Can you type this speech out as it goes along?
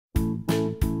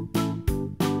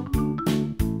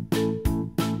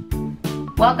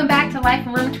Welcome back to Life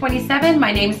in Room 27.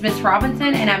 My name is Miss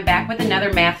Robinson and I'm back with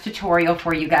another math tutorial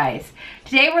for you guys.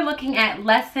 Today we're looking at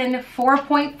lesson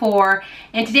 4.4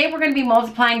 and today we're going to be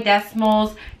multiplying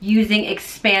decimals using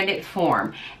expanded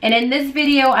form. And in this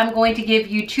video I'm going to give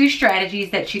you two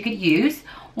strategies that you could use.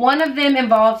 One of them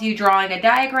involves you drawing a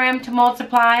diagram to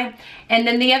multiply, and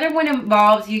then the other one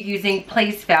involves you using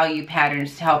place value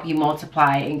patterns to help you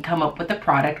multiply and come up with a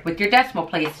product with your decimal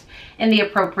place in the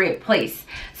appropriate place.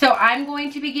 So I'm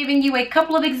going to be giving you a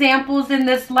couple of examples in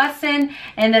this lesson,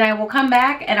 and then I will come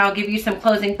back and I'll give you some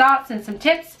closing thoughts and some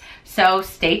tips. So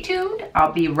stay tuned,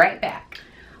 I'll be right back.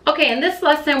 Okay, in this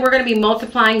lesson, we're going to be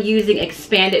multiplying using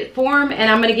expanded form, and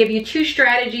I'm going to give you two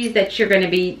strategies that you're going to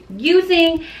be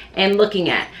using and looking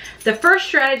at. The first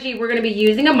strategy, we're going to be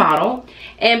using a model,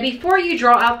 and before you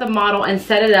draw out the model and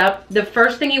set it up, the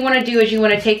first thing you want to do is you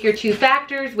want to take your two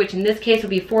factors, which in this case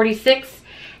will be 46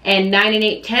 and 9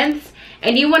 8/10,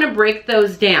 and you want to break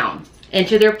those down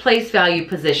into their place value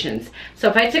positions. So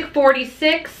if I took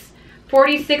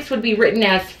 46 would be written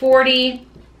as 40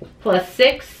 plus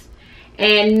 6.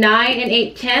 And 9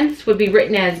 8/10 would be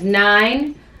written as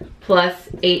 9 plus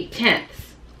 8/10.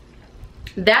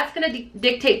 That's going to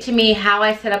dictate to me how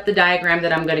I set up the diagram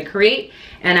that I'm going to create,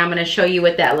 and I'm going to show you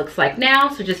what that looks like now.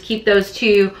 So just keep those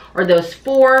two, or those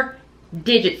four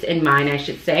digits in mind, I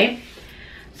should say.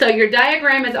 So your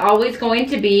diagram is always going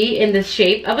to be in the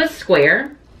shape of a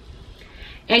square,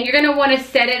 and you're going to want to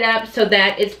set it up so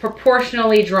that it's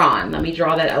proportionally drawn. Let me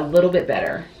draw that a little bit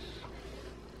better.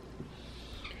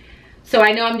 So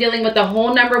I know I'm dealing with the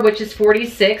whole number, which is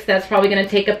 46. That's probably going to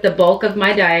take up the bulk of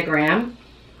my diagram.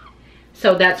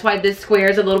 So that's why this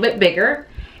square is a little bit bigger.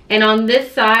 And on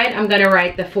this side, I'm going to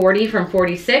write the 40 from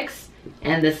 46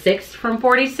 and the 6 from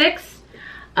 46.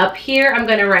 Up here, I'm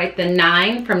going to write the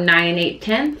 9 from 9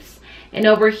 8/10. And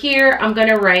over here, I'm going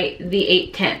to write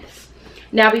the 8/10.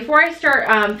 Now, before I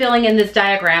start filling in this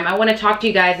diagram, I want to talk to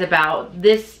you guys about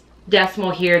this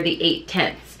decimal here, the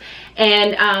 8/10.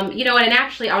 And you know what, and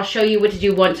actually I'll show you what to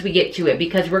do once we get to it,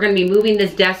 because we're going to be moving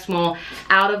this decimal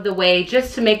out of the way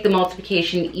just to make the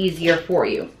multiplication easier for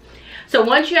you. So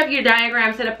once you have your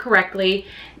diagram set up correctly,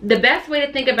 the best way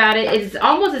to think about it is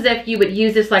almost as if you would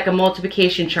use this like a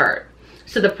multiplication chart.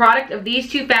 So the product of these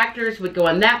two factors would go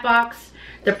in that box,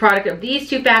 the product of these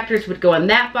two factors would go in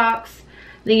that box,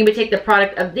 then you would take the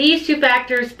product of these two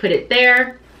factors, put it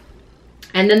there,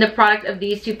 and then the product of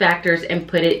these two factors and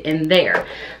put it in there.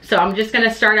 So I'm just going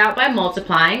to start out by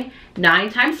multiplying. 9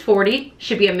 times 40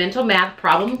 should be a mental math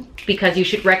problem, because you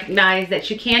should recognize that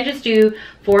you can just do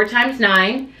 4 times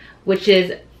 9, which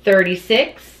is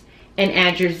 36, and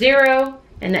add your 0,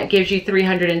 and that gives you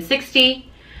 360.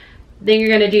 Then you're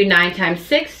going to do 9 times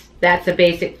 6. That's a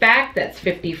basic fact. That's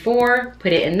 54.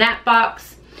 Put it in that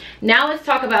box. Now let's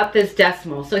talk about this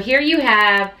decimal. So here you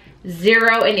have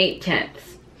 0 and 8/10.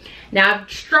 Now,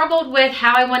 I've struggled with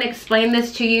how I want to explain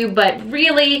this to you, but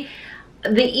really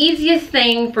the easiest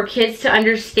thing for kids to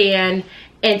understand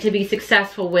and to be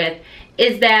successful with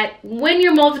is that when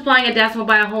you're multiplying a decimal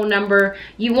by a whole number,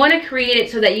 you want to create it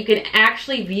so that you can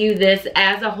actually view this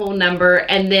as a whole number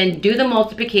and then do the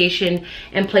multiplication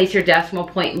and place your decimal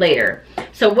point later.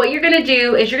 So what you're going to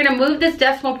do is you're going to move this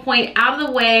decimal point out of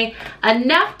the way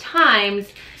enough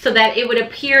times so that it would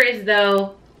appear as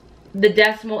though the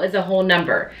decimal is a whole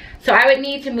number. So I would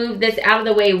need to move this out of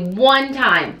the way one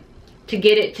time to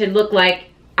get it to look like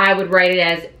I would write it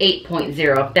as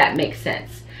 8.0, if that makes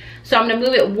sense. So I'm going to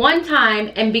move it one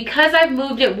time, and because I've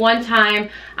moved it one time,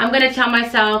 I'm going to tell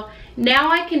myself, now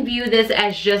I can view this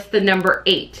as just the number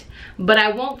 8. But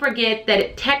I won't forget that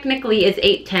it technically is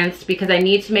 8/10, because I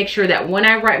need to make sure that when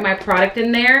I write my product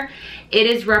in there, it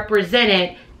is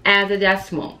represented as a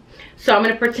decimal. So I'm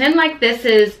going to pretend like this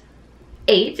is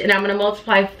 8, and I'm going to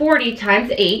multiply 40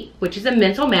 times 8, which is a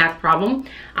mental math problem.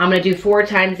 I'm going to do 4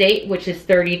 times 8, which is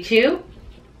 32.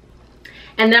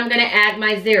 And then I'm going to add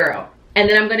my 0. And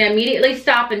then I'm going to immediately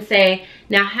stop and say,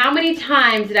 now how many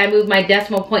times did I move my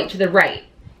decimal point to the right?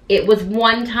 It was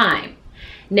one time.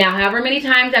 Now, however many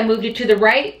times I moved it to the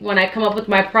right, when I come up with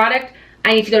my product,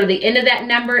 I need to go to the end of that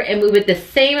number and move it the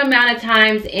same amount of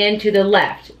times into the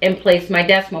left and place my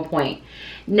decimal point.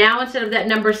 Now, instead of that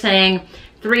number saying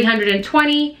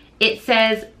 320, it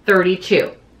says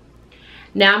 32.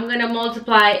 Now I'm going to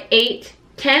multiply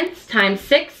 8/10 times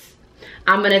 6.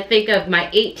 I'm going to think of my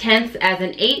 8/10 as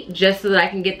an 8 just so that I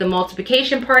can get the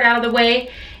multiplication part out of the way.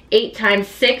 8 times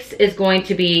 6 is going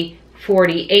to be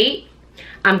 48.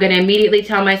 I'm going to immediately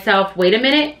tell myself, wait a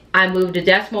minute, I moved a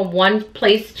decimal one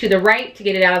place to the right to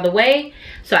get it out of the way.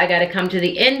 So I got to come to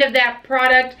the end of that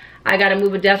product. I got to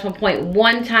move a decimal point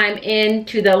one time in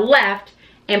to the left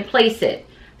and place it.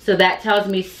 So that tells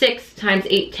me 6 times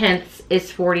 8/10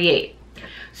 is 48.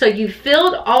 So you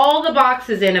filled all the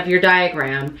boxes in of your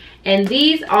diagram, and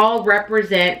these all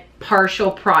represent partial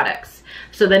products.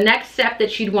 So the next step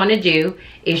that you'd want to do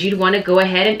is you'd want to go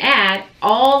ahead and add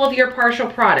all of your partial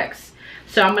products.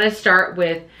 So I'm going to start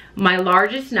with my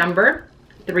largest number,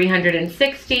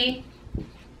 360.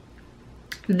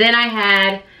 Then I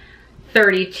had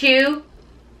 32.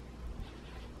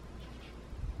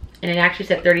 And it actually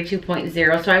said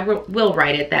 32.0, so I will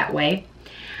write it that way.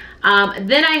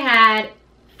 Then I had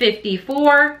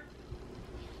 54.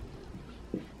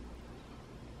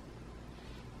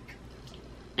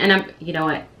 And you know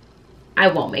what? I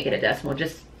won't make it a decimal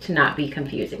just to not be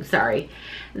confusing, sorry.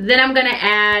 Then I'm gonna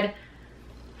add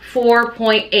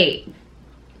 4.8.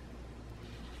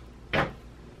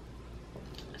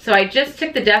 So I just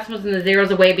took the decimals and the zeros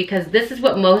away because this is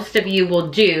what most of you will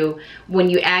do when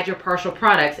you add your partial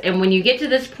products. And when you get to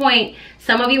this point,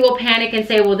 some of you will panic and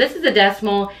say, well, this is a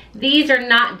decimal. These are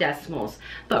not decimals.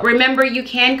 But remember, you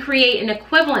can create an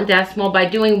equivalent decimal by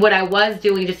doing what I was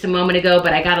doing just a moment ago,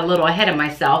 but I got a little ahead of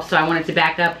myself, so I wanted to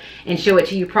back up and show it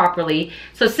to you properly.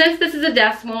 So since this is a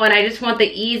decimal and I just want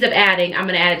the ease of adding, I'm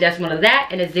gonna add a decimal to that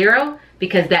and a 0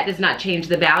 because that does not change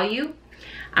the value.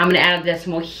 I'm gonna add a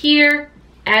decimal here,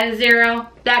 add a 0,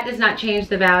 that does not change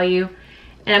the value.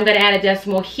 And I'm gonna add a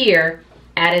decimal here,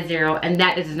 add a 0, and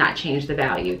that does not change the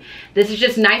value. This is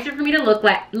just nicer for me to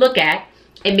look at.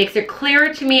 It makes it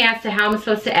clearer to me as to how I'm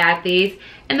supposed to add these.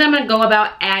 And then I'm gonna go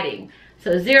about adding.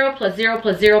 So 0 plus 0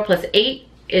 plus 0 plus 8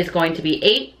 is going to be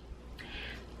 8.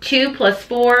 2 plus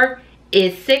 4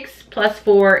 is 6, plus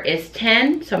 4 is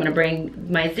 10. So I'm gonna bring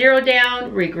my 0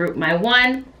 down, regroup my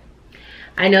 1.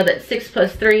 I know that 6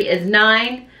 plus 3 is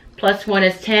 9. Plus 1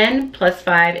 is 10, plus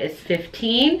 5 is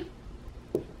 15.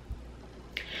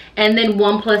 And then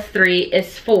 1 plus 3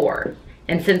 is 4.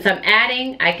 And since I'm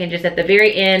adding, I can just at the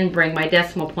very end bring my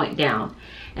decimal point down.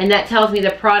 And that tells me the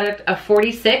product of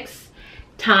 46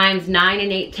 times 9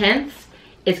 and 8/10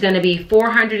 is going to be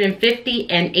 450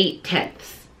 and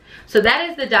 8/10. So that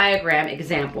is the diagram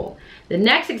example. The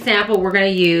next example we're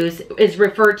going to use is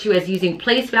referred to as using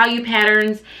place value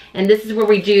patterns. And this is where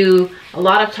we do a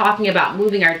lot of talking about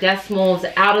moving our decimals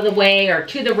out of the way or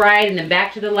to the right and then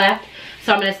back to the left.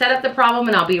 So I'm going to set up the problem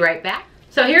and I'll be right back.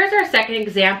 So here's our second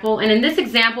example. And in this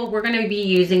example, we're going to be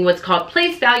using what's called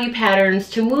place value patterns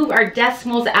to move our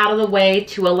decimals out of the way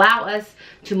to allow us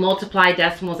to multiply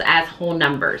decimals as whole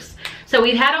numbers. So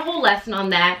we've had a whole lesson on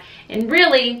that. And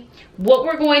really, what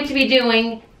we're going to be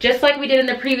doing, just like we did in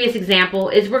the previous example,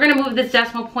 is we're going to move this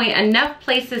decimal point enough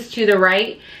places to the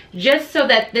right just so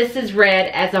that this is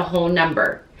read as a whole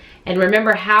number. And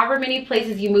remember, however many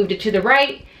places you moved it to the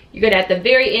right, you're going to at the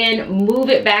very end move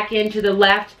it back into the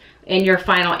left in your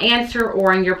final answer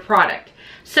or in your product.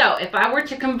 So if I were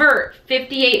to convert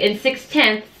 58 and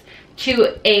 6/10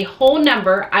 to a whole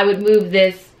number, I would move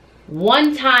this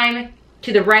one time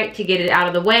to the right to get it out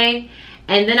of the way.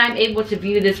 And then I'm able to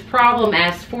view this problem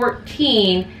as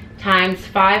 14 times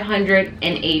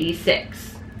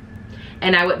 586.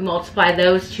 And I would multiply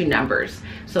those two numbers.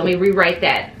 So let me rewrite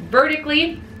that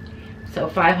vertically. So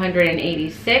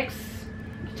 586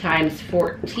 times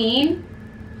 14.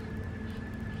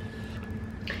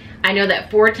 I know that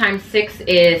 4 times 6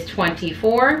 is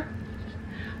 24.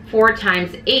 4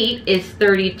 times 8 is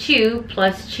 32,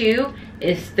 plus 2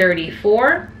 is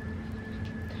 34.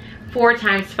 4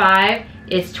 times 5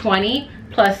 is 20,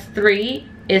 plus 3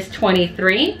 is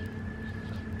 23.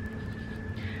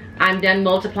 I'm done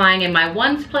multiplying in my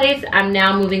ones place. I'm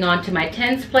now moving on to my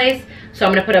tens place. So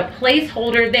I'm going to put a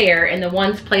placeholder there in the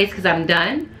ones place because I'm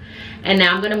done. And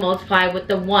now I'm going to multiply with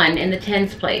the 1 in the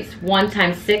tens place. 1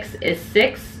 times 6 is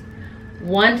 6.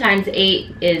 1 times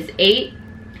 8 is 8.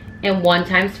 And 1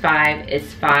 times 5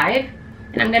 is 5.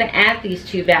 And I'm going to add these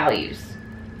two values.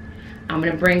 I'm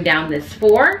going to bring down this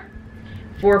 4.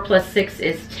 4 plus 6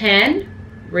 is 10.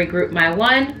 Regroup my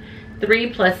 1.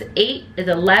 3 plus 8 is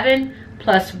 11.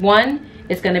 Plus 1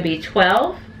 is going to be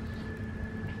 12.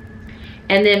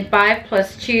 And then 5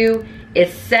 plus 2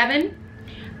 is 7.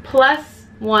 Plus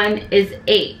 1 is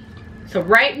 8. So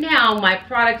right now my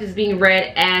product is being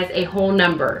read as a whole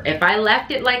number. If I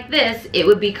left it like this, it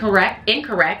would be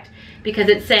incorrect because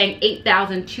it's saying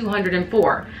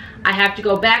 8,204. I have to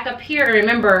go back up here and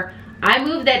remember, I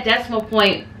moved that decimal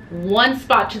point one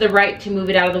spot to the right to move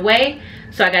it out of the way.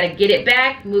 So I got to get it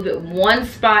back, move it one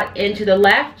spot into the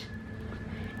left,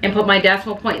 and put my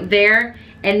decimal point there.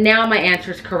 And now my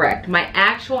answer is correct. My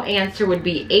actual answer would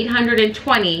be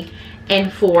 820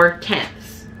 and 4/10.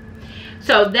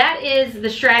 So that is the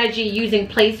strategy using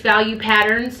place value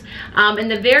patterns. In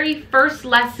the very first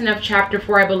lesson of chapter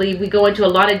 4, I believe, we go into a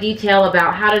lot of detail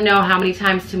about how to know how many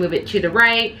times to move it to the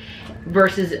right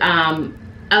versus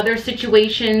other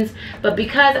situations. But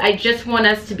because I just want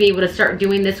us to be able to start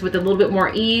doing this with a little bit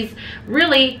more ease,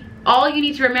 really all you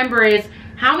need to remember is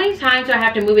how many times do I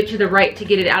have to move it to the right to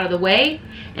get it out of the way,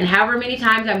 and however many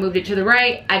times I moved it to the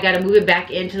right, I got to move it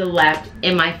back into the left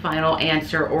in my final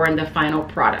answer or in the final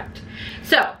product.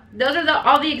 So those are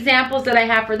all the examples that I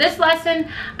have for this lesson.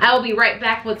 I will be right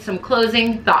back with some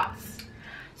closing thoughts.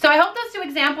 So I hope those 2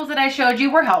 examples that I showed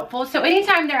you were helpful. So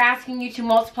anytime they're asking you to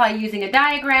multiply using a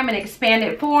diagram in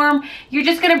expanded form, you're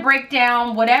just going to break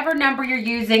down whatever number you're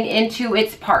using into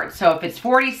its parts. So if it's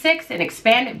 46 in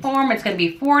expanded form, it's going to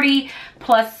be 40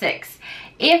 plus 6.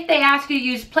 If they ask you to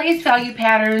use place value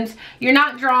patterns, you're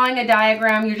not drawing a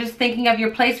diagram, you're just thinking of your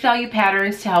place value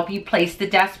patterns to help you place the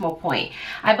decimal point.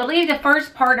 I believe the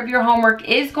first part of your homework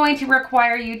is going to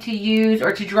require you to use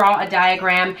or to draw a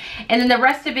diagram, and then the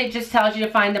rest of it just tells you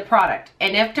to find the product.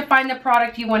 And if to find the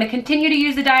product you want to continue to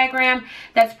use the diagram,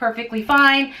 that's perfectly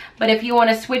fine. But if you want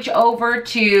to switch over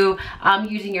to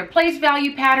using your place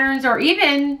value patterns, or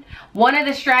even one of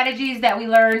the strategies that we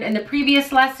learned in the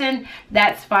previous lesson,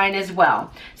 that's fine as well.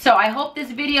 So I hope this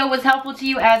video was helpful to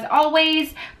you. As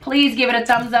always, please give it a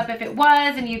thumbs up if it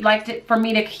was, and you'd like to, for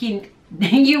me to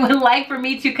you would like for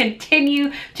me to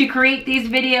continue to create these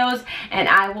videos, and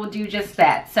I will do just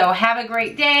that. So have a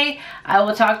great day. I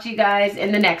will talk to you guys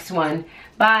in the next one.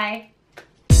 Bye.